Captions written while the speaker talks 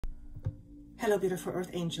Hello, beautiful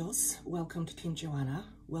Earth Angels. Welcome to Team Joanna.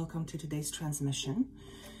 Welcome to today's transmission.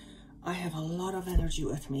 I have a lot of energy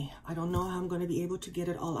with me. I don't know how I'm going to be able to get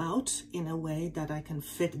it all out in a way that I can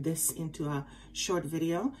fit this into a short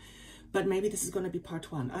video, but maybe this is going to be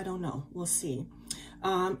part one. I don't know. We'll see.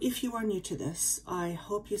 If you are new to this, I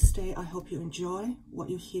hope you stay. I hope you enjoy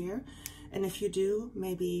what you hear. And if you do,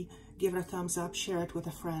 maybe give it a thumbs up, share it with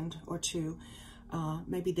a friend or two.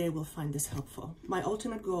 Maybe they will find this helpful. My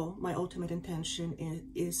ultimate goal, my ultimate intention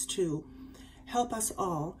is to help us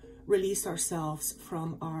all release ourselves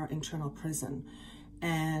from our internal prison.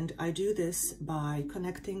 And I do this by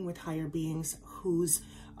connecting with higher beings whose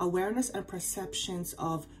awareness and perceptions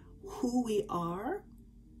of who we are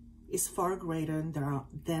is far greater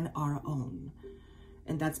than our own.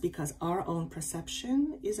 And that's because our own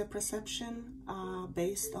perception is a perception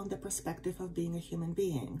based on the perspective of being a human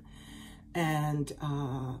being. And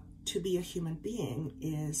to be a human being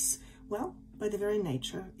is, well, by the very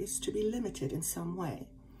nature, is to be limited in some way.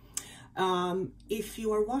 If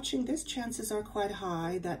you are watching this, chances are quite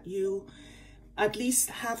high that you at least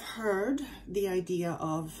have heard the idea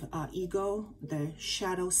of ego, the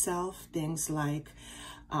shadow self, things like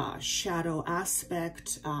shadow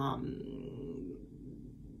aspect,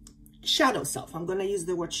 shadow self. I'm going to use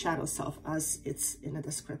the word shadow self as it's in the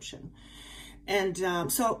description. And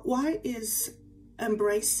so why is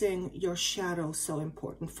embracing your shadow so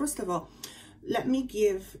important? First of all, let me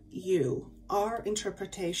give you our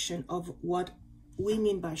interpretation of what we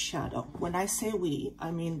mean by shadow. When I say we,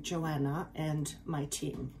 I mean Joanna and my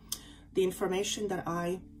team. The information that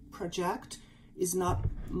I project is not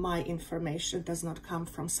my information. It does not come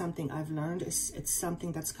from something I've learned. It's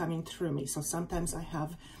something that's coming through me. So sometimes I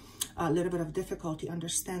have a little bit of difficulty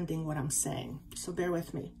understanding what I'm saying. So bear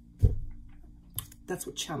with me. That's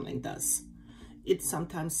what channeling does. It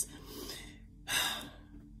sometimes,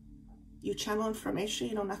 you channel information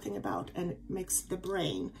you know nothing about, and it makes the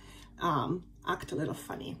brain act a little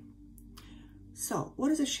funny. So what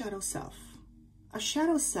is a shadow self? A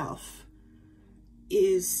shadow self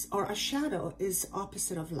is, or a shadow is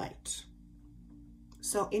opposite of light.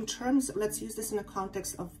 So in terms, let's use this in a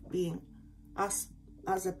context of being us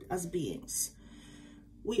as beings.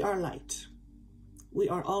 We are light. We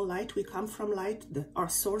are all light. We come from light. Our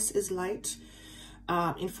source is light.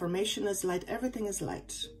 Information is light. Everything is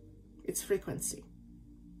light. It's frequency.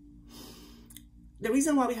 The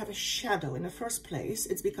reason why we have a shadow in the first place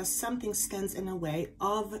is because something stands in the way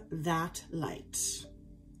of that light.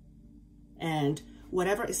 And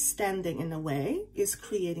whatever is standing in the way is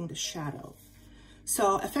creating the shadow.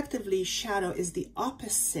 So effectively, shadow is the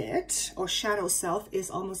opposite, or shadow self is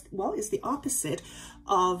almost, well, is the opposite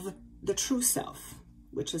of the true self,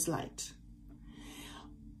 which is light.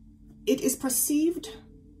 It is perceived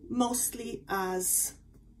mostly as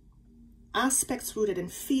aspects rooted in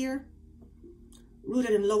fear,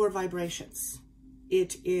 rooted in lower vibrations.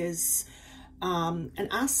 It is an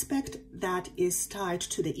aspect that is tied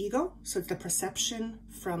to the ego, so it's the perception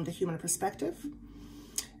from the human perspective.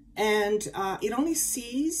 And it only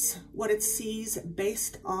sees what it sees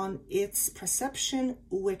based on its perception,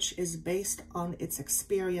 which is based on its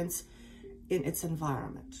experience in its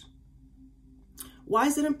environment. Why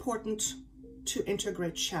is it important to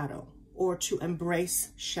integrate shadow or to embrace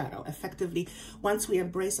shadow? Effectively, once we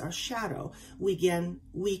embrace our shadow, we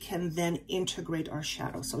can then integrate our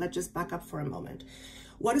shadow. So let's just back up for a moment.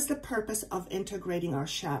 What is the purpose of integrating our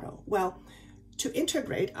shadow? Well, to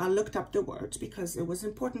integrate, I looked up the words because it was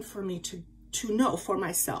important for me to know for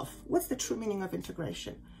myself. What's the true meaning of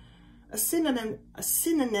integration? A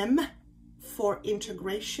synonym for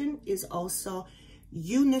integration is also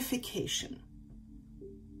unification.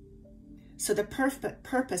 So the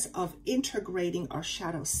purpose of integrating our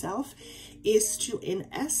shadow self is to, in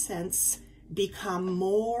essence, become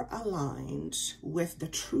more aligned with the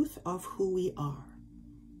truth of who we are,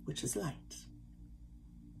 which is light.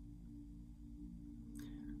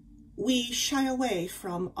 We shy away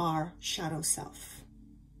from our shadow self.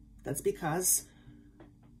 That's because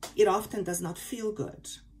it often does not feel good.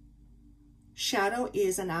 Shadow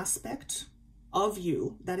is an aspect of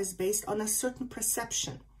you that is based on a certain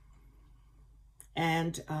perception.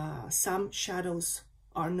 And some shadows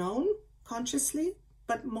are known consciously,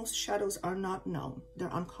 but most shadows are not known.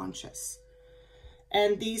 They're unconscious.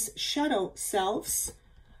 And these shadow selves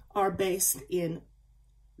are based in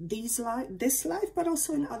this life, but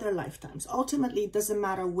also in other lifetimes. Ultimately, it doesn't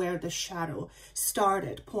matter where the shadow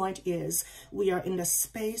started. Point is, we are in the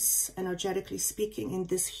space, energetically speaking, in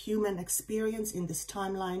this human experience, in this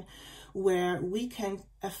timeline, where we can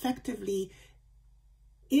effectively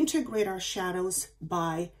integrate our shadows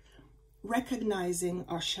by recognizing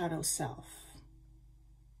our shadow self.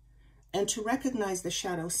 And to recognize the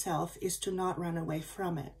shadow self is to not run away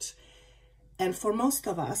from it. And for most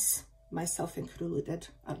of us, myself included,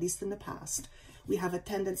 at least in the past, we have a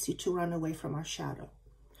tendency to run away from our shadow.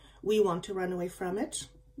 We want to run away from it.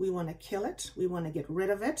 We want to kill it. We want to get rid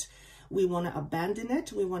of it. We want to abandon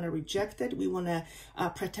it. We want to reject it. We want to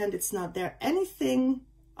pretend it's not there. Anything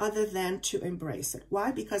other than to embrace it.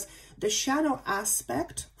 Why? Because the shadow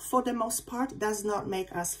aspect, for the most part, does not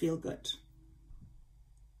make us feel good.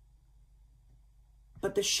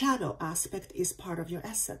 But the shadow aspect is part of your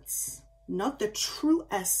essence. Not the true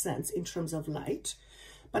essence in terms of light,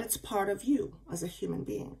 but it's part of you as a human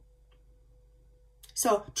being.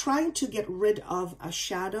 So trying to get rid of a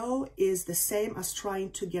shadow is the same as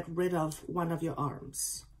trying to get rid of one of your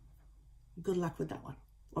arms. Good luck with that one.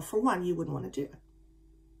 Or for one, you wouldn't want to do it.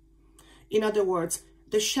 In other words,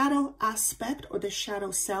 the shadow aspect or the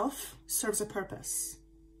shadow self serves a purpose.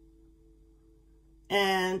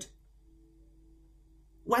 And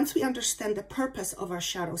once we understand the purpose of our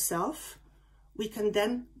shadow self, we can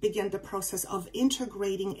then begin the process of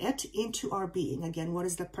integrating it into our being. Again, what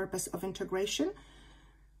is the purpose of integration?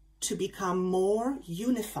 To become more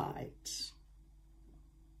unified,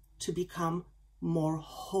 to become more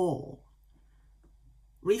whole.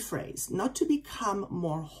 Rephrase, not to become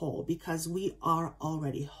more whole, because we are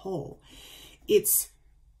already whole. It's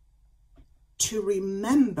to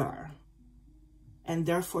remember and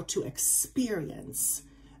therefore to experience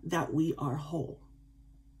that we are whole.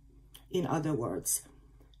 In other words,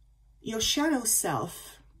 your shadow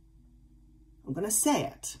self, I'm going to say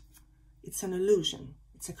it, it's an illusion.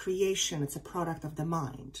 It's a creation. It's a product of the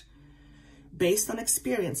mind. Based on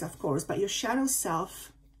experience, of course, but your shadow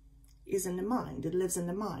self is in the mind. It lives in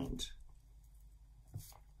the mind.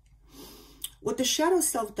 What the shadow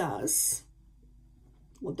self does,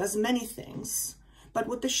 well, does many things, but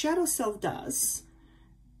what the shadow self does,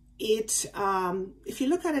 it, if you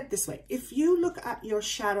look at it this way, if you look at your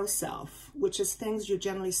shadow self, which is things you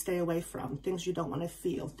generally stay away from, things you don't want to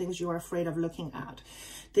feel, things you are afraid of looking at,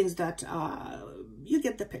 things that, you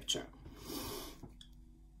get the picture.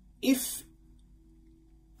 If,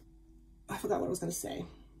 I forgot what I was going to say.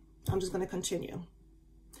 I'm just going to continue.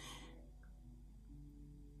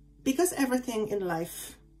 Because everything in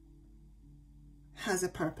life has a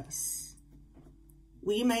purpose.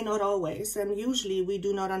 We may not always, and usually we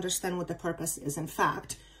do not understand what the purpose is. In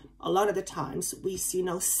fact, a lot of the times we see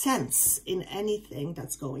no sense in anything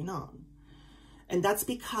that's going on. And that's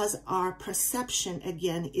because our perception,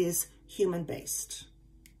 again, is human-based.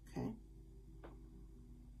 Okay?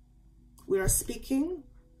 We are speaking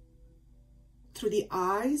through the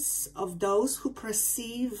eyes of those who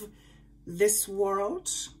perceive this world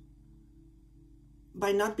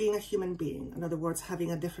by not being a human being. In other words,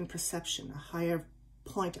 having a different perception, a higher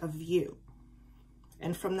point of view.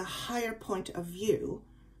 And from the higher point of view,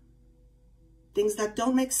 things that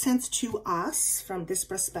don't make sense to us from this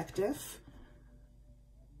perspective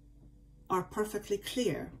are perfectly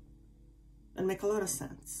clear and make a lot of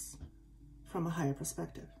sense from a higher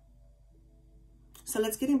perspective. So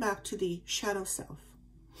let's get back to the shadow self.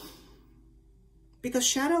 Because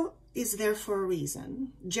shadow is there for a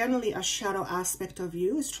reason. Generally, a shadow aspect of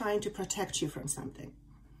you is trying to protect you from something.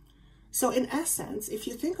 So in essence, if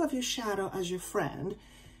you think of your shadow as your friend,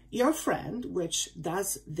 which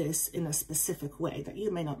does this in a specific way that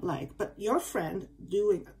you may not like, but your friend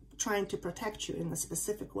trying to protect you in a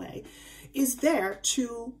specific way, is there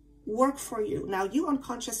to work for you. Now, you on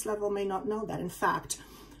conscious level may not know that. In fact,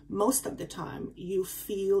 most of the time, you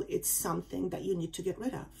feel it's something that you need to get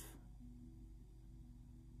rid of.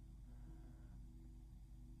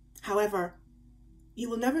 However, you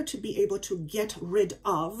will never be able to get rid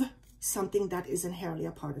of something that is inherently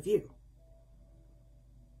a part of you.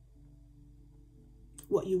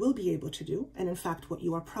 What you will be able to do, and in fact, what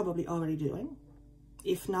you are probably already doing,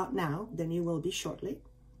 if not now, then you will be shortly.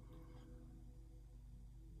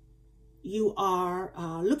 You are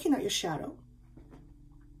looking at your shadow,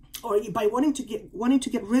 or by wanting to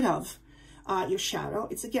get rid of your shadow.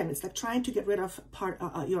 It's like trying to get rid of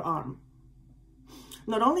your arm.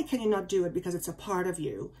 Not only can you not do it because it's a part of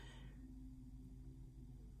you,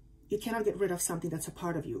 you cannot get rid of something that's a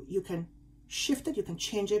part of you. You can shift it, you can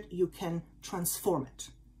change it, you can transform it.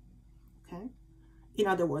 Okay? In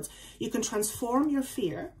other words, you can transform your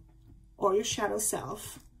fear or your shadow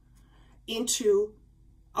self into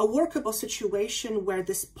a workable situation where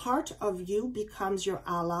this part of you becomes your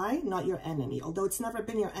ally, not your enemy. Although it's never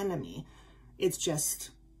been your enemy, it's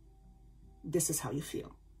just, this is how you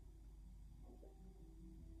feel.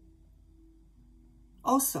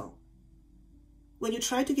 Also, when you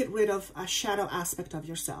try to get rid of a shadow aspect of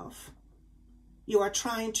yourself, You are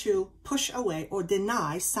trying to push away or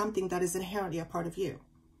deny something that is inherently a part of you.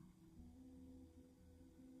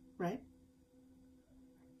 Right?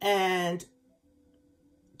 And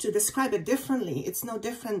to describe it differently, it's no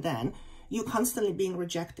different than you constantly being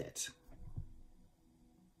rejected.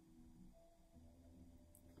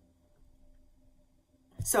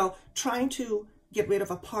 So trying to get rid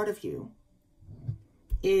of a part of you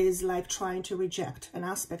is like trying to reject an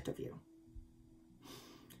aspect of you.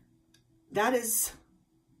 That is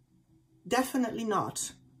definitely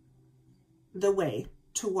not the way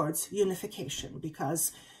towards unification,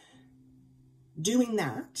 because doing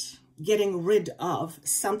that, getting rid of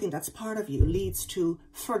something that's part of you, leads to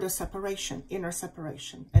further separation,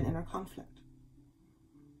 and inner conflict.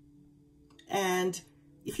 And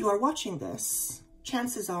if you are watching this,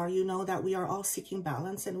 chances are you know that we are all seeking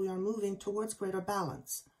balance and we are moving towards greater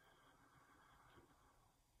balance.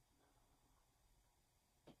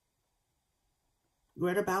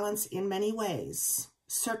 Greater balance in many ways,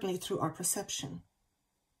 certainly through our perception.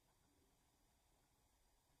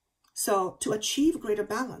 So to achieve greater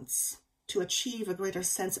balance, to achieve a greater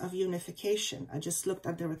sense of unification, I just looked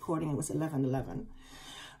at the recording, it was 11:11.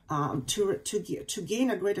 To gain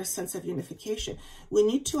a greater sense of unification, we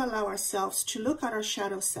need to allow ourselves to look at our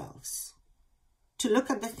shadow selves, to look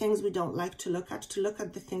at the things we don't like to look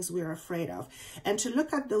at the things we're afraid of, and to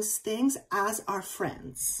look at those things as our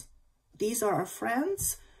friends. These are our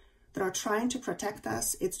friends that are trying to protect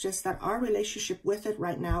us. It's just that our relationship with it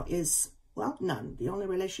right now is, well, none. The only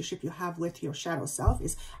relationship you have with your shadow self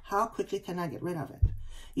is how quickly can I get rid of it?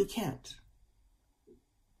 You can't.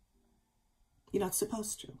 You're not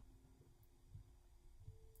supposed to.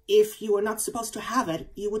 If you were not supposed to have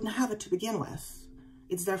it, you wouldn't have it to begin with.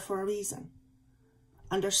 It's there for a reason.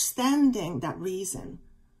 Understanding that reason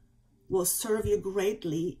will serve you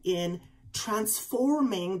greatly in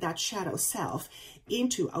transforming that shadow self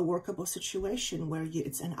into a workable situation where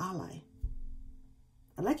it's an ally.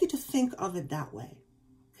 I'd like you to think of it that way,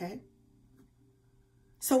 okay?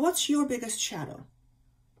 So what's your biggest shadow?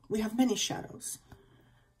 We have many shadows.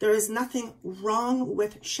 There is nothing wrong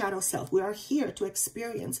with shadow self. We are here to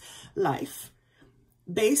experience life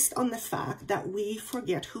based on the fact that we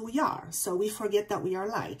forget who we are. So we forget that we are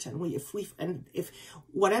light, and if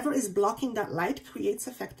whatever is blocking that light creates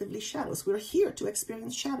effectively shadows. We're here to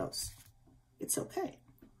experience shadows. It's okay.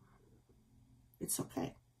 It's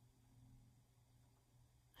okay.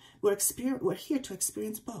 We're here to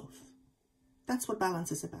experience both. That's what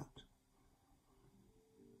balance is about.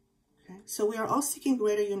 So we are all seeking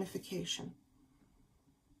greater unification.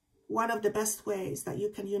 One of the best ways that you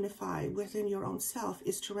can unify within your own self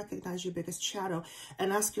is to recognize your biggest shadow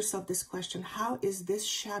and ask yourself this question: how is this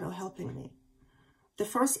shadow helping me? The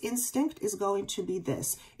first instinct is going to be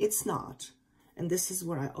this: it's not. And this is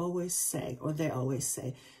where I always say, or they always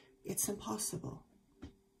say, it's impossible.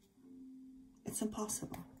 It's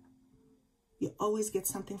impossible. You always get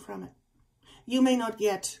something from it. You may not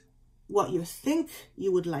get what you think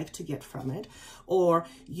you would like to get from it, or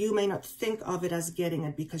you may not think of it as getting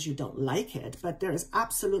it because you don't like it, but there is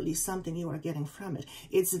absolutely something you are getting from it.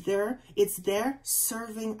 It's there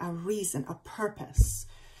serving a reason, a purpose,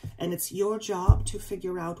 and it's your job to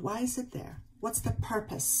figure out, why is it there? What's the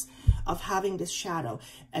purpose of having this shadow?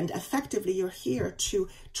 And effectively, you're here to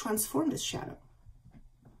transform this shadow.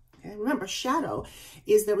 Okay? Remember, shadow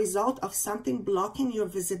is the result of something blocking your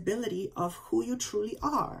visibility of who you truly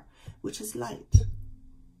are, which is light.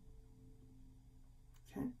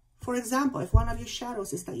 Okay? For example, if one of your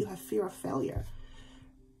shadows is that you have fear of failure,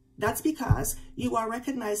 that's because you are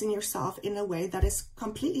recognizing yourself in a way that is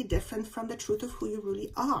completely different from the truth of who you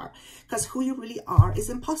really are. Because who you really are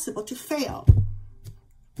is impossible to fail.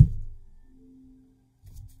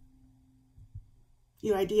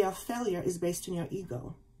 Your idea of failure is based on your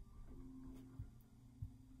ego.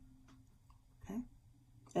 Okay?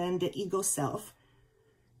 And the ego self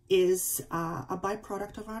is a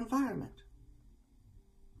byproduct of our environment.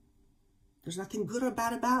 There's nothing good or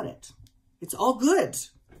bad about it. It's all good.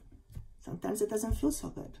 Sometimes it doesn't feel so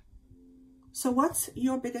good. So what's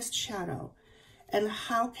your biggest shadow? And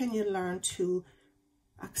how can you learn to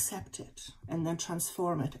accept it and then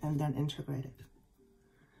transform it and then integrate it?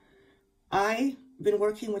 I've been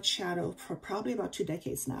working with shadow for probably about 2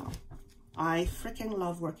 decades now. I freaking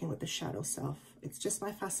love working with the shadow self. It's just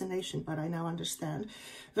my fascination, but I now understand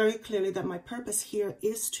very clearly that my purpose here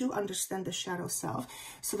is to understand the shadow self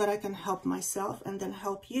so that I can help myself and then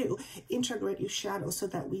help you integrate your shadow so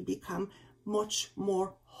that we become much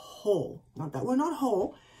more whole. Not that we're not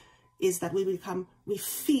whole, is that we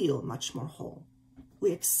feel much more whole.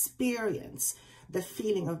 We experience the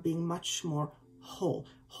feeling of being much more whole.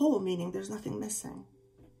 Whole meaning there's nothing missing.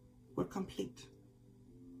 We're complete.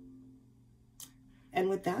 And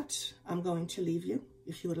with that, I'm going to leave you.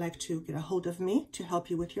 If you would like to get a hold of me to help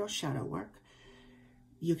you with your shadow work,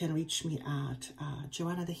 you can reach me at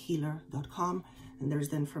joannathehealer.com, and there's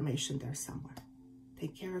the information there somewhere.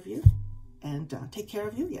 Take care of you, and take care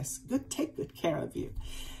of you. Yes, take good care of you,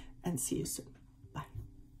 and see you soon.